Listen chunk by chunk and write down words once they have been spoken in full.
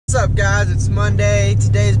up, guys? It's Monday.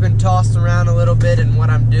 Today's been tossed around a little bit in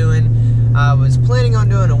what I'm doing. I was planning on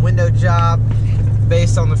doing a window job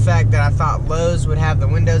based on the fact that I thought Lowe's would have the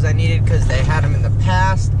windows I needed because they had them in the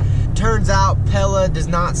past. Turns out Pella does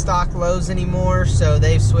not stock Lowe's anymore, so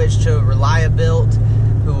they've switched to Reliabuilt,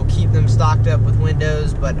 who will keep them stocked up with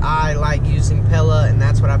windows. But I like using Pella, and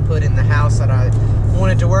that's what I put in the house that I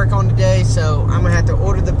wanted to work on today. So I'm gonna have to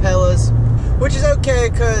order the Pellas, which is okay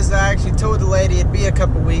because I actually told the lady it'd be a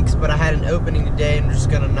couple weeks, but I had an opening today and I'm just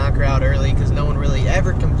gonna knock her out early because no one really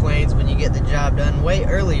ever complains when you get the job done way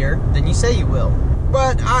earlier than you say you will.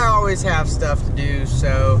 But I always have stuff to do,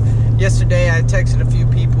 so yesterday I texted a few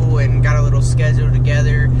people and got a little schedule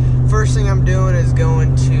together. First thing I'm doing is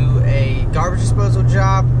going to a garbage disposal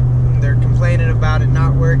job. They're complaining about it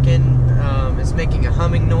not working. It's making a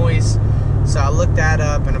humming noise. So I looked that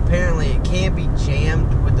up, and apparently it can be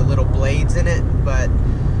jammed with the little blades in it, but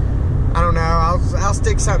I don't know. I'll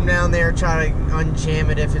stick something down there, try to unjam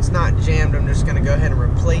it. If it's not jammed, I'm just gonna go ahead and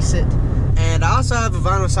replace it. And I also have a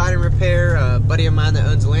vinyl siding repair. A buddy of mine that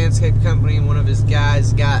owns a landscape company, and one of his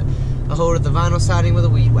guys got a hold of the vinyl siding with a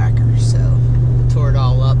weed whacker, so tore it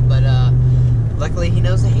all up. But luckily he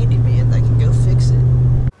knows a handyman that can go fix it.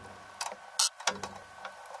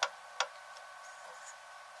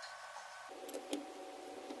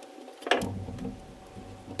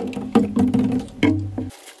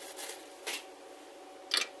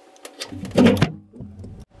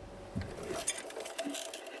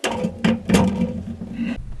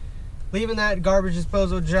 Leaving that garbage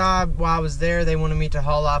disposal job, while I was there, they wanted me to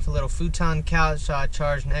haul off a little futon couch, so I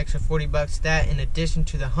charged an extra 40 bucks for that, in addition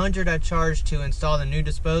to the 100 I charged to install the new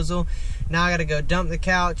disposal. Now I gotta go dump the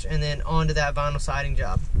couch and then onto that vinyl siding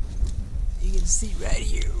job. You can see right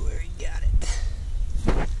here where he got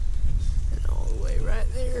it. And all the way right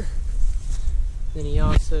there. Then he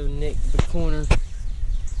also nicked the corner.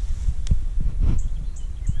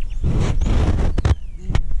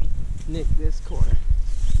 Nicked this corner.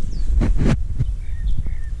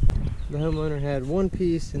 The homeowner had one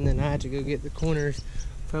piece, and then I had to go get the corners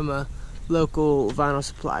from a local vinyl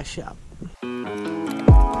supply shop.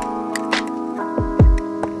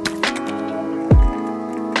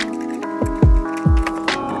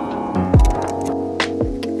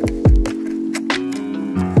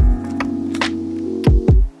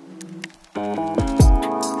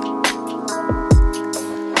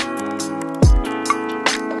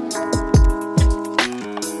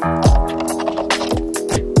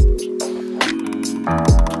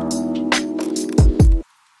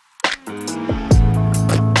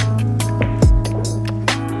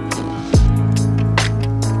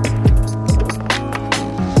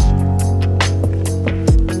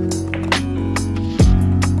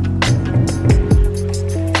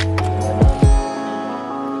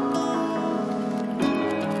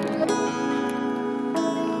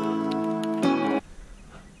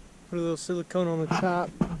 Put a little silicone on the top.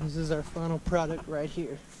 This is our final product right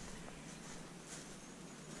here.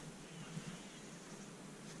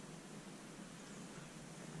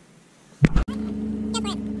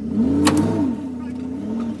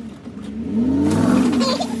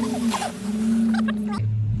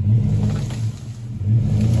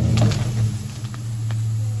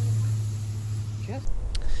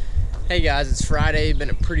 Hey guys, it's Friday. Been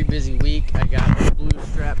a pretty busy week. I got a blue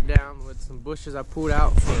strap down with some bushes I pulled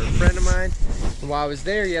out for a friend of mine. And while I was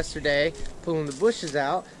there yesterday pulling the bushes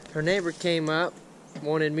out, her neighbor came up,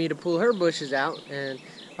 wanted me to pull her bushes out, and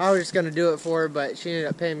I was just gonna do it for her, but she ended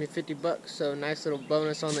up paying me 50 bucks, so nice little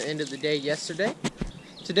bonus on the end of the day yesterday.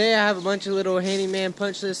 Today I have a bunch of little handyman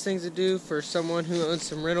punch list things to do for someone who owns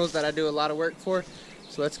some rentals that I do a lot of work for.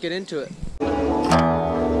 So let's get into it.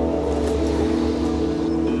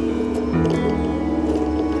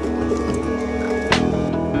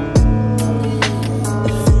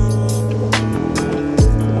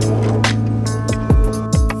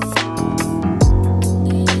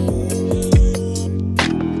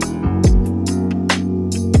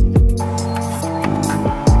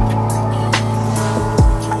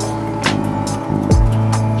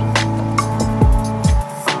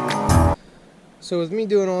 So with me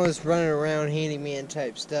doing all this running around handyman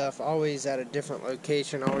type stuff, always at a different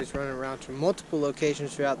location, always running around to multiple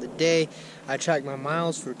locations throughout the day, I track my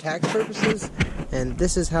miles for tax purposes, and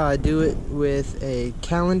this is how I do it with a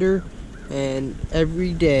calendar. And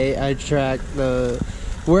every day I track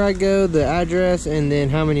where I go, the address, and then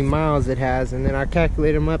how many miles it has, and then I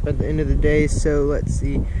calculate them up at the end of the day. So let's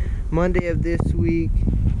see, Monday of this week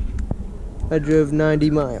I drove 90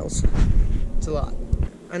 miles. It's a lot.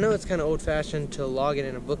 I know it's kind of old-fashioned to log it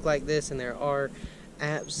in a book like this, and there are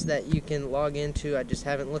apps that you can log into. I just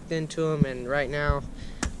haven't looked into them, and right now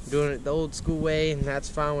doing it the old school way, and that's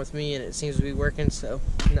fine with me, and it seems to be working, so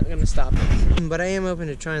I'm not gonna stop it. But I am open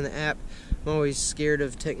to trying the app. I'm always scared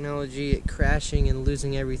of technology, it crashing and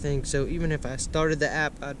losing everything, so even if I started the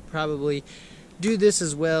app, I'd probably do this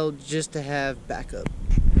as well just to have backup.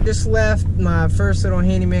 Just left my first little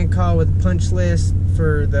handyman call with a punch list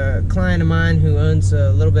for the client of mine who owns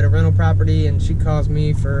a little bit of rental property, and she calls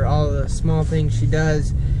me for all the small things she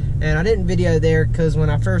does. And I didn't video there because when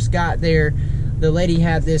I first got there, the lady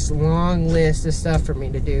had this long list of stuff for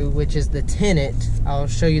me to do, which is the tenant. I'll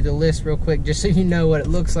show you the list real quick just so you know what it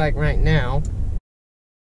looks like right now.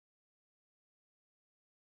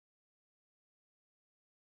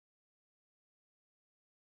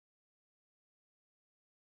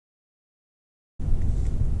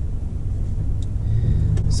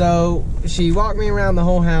 So she walked me around the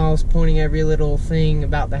whole house, pointing every little thing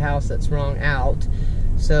about the house that's wrong out.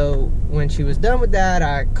 So when she was done with that,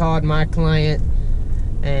 I called my client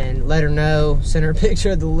and let her know, sent her a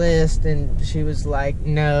picture of the list, and she was like,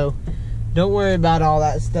 no, don't worry about all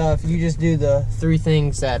that stuff. You just do the 3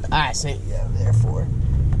 things that I sent you over there for.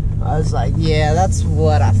 I was like, yeah, that's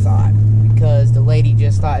what I thought, because the lady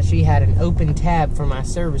just thought she had an open tab for my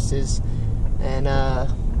services, and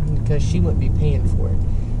because she wouldn't be paying for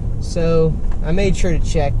it. So I made sure to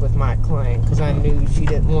check with my client because I knew she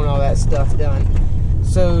didn't want all that stuff done.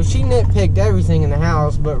 So she nitpicked everything in the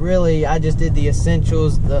house, but really I just did the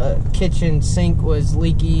essentials. The kitchen sink was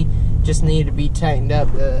leaky, just needed to be tightened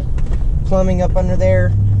up. The plumbing up under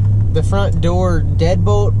there, the front door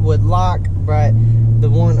deadbolt would lock, but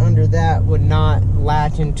the one under that would not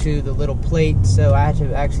latch into the little plate, so I had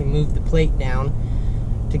to actually move the plate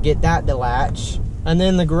down to get that to latch. And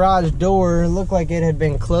then the garage door looked like it had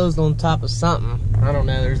been closed on top of something. I don't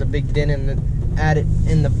know, there's a big dent in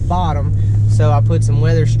the bottom. So I put some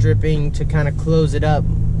weather stripping to kind of close it up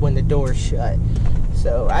when the door's shut.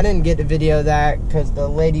 So I didn't get to video that because the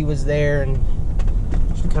lady was there and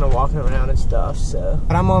she was kind of walking around and stuff. So,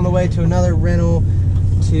 but I'm on the way to another rental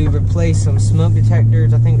to replace some smoke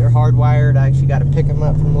detectors. I think they're hardwired. I actually got to pick them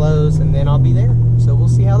up from Lowe's, and then I'll be there. So we'll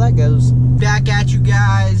see how that goes. Back at you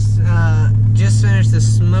guys. Just finished the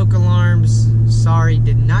smoke alarms. Sorry,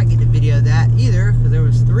 did not get to video that either because there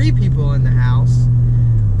was 3 people in the house.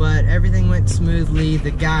 But everything went smoothly.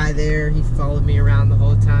 The guy there, he followed me around the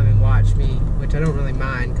whole time and watched me, which I don't really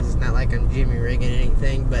mind because it's not like I'm jimmy rigging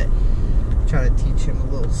anything, but I try to teach him a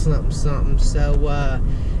little something. So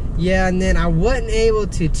yeah, and then I wasn't able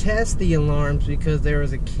to test the alarms because there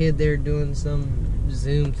was a kid there doing some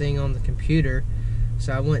Zoom thing on the computer.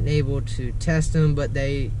 So I wasn't able to test them, but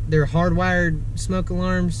they're hardwired smoke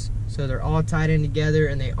alarms, so they're all tied in together,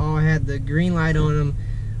 and they all had the green light on them,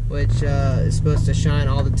 which is supposed to shine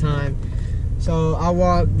all the time. So I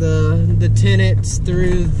walked the tenants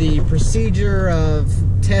through the procedure of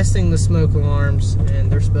testing the smoke alarms,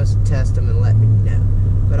 and they're supposed to test them and let me know.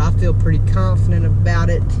 But I feel pretty confident about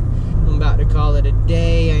it. I'm about to call it a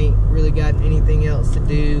day. I ain't really got anything else to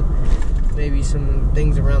do. Maybe some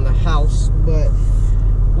things around the house, but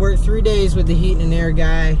worked 3 days with the heat and air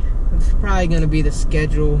guy. It's probably going to be the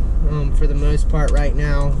schedule for the most part right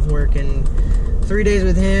now. Working 3 days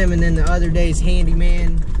with him, and then the other day's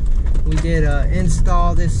handyman. We did an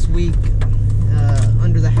install this week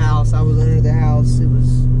under the house. I was under the house. It was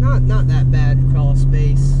not that bad crawl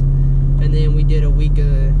space. And then we did a week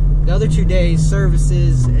of the other 2 days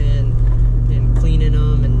services and cleaning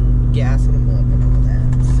them and gassing them up and all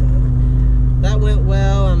that. So that went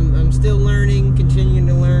well. I'm still learning, continuing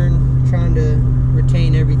to learn, trying to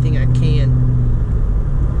retain everything I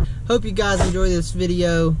can. Hope you guys enjoy this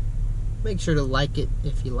video. Make sure to like it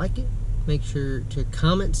if you like it. Make sure to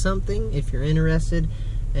comment something if you're interested,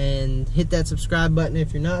 and hit that subscribe button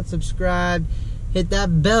if you're not subscribed. Hit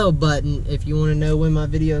that bell button if you want to know when my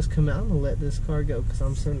videos come out. I'm gonna let this car go because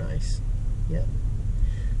I'm so nice. Yep.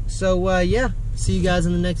 So yeah, see you guys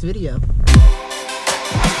in the next video.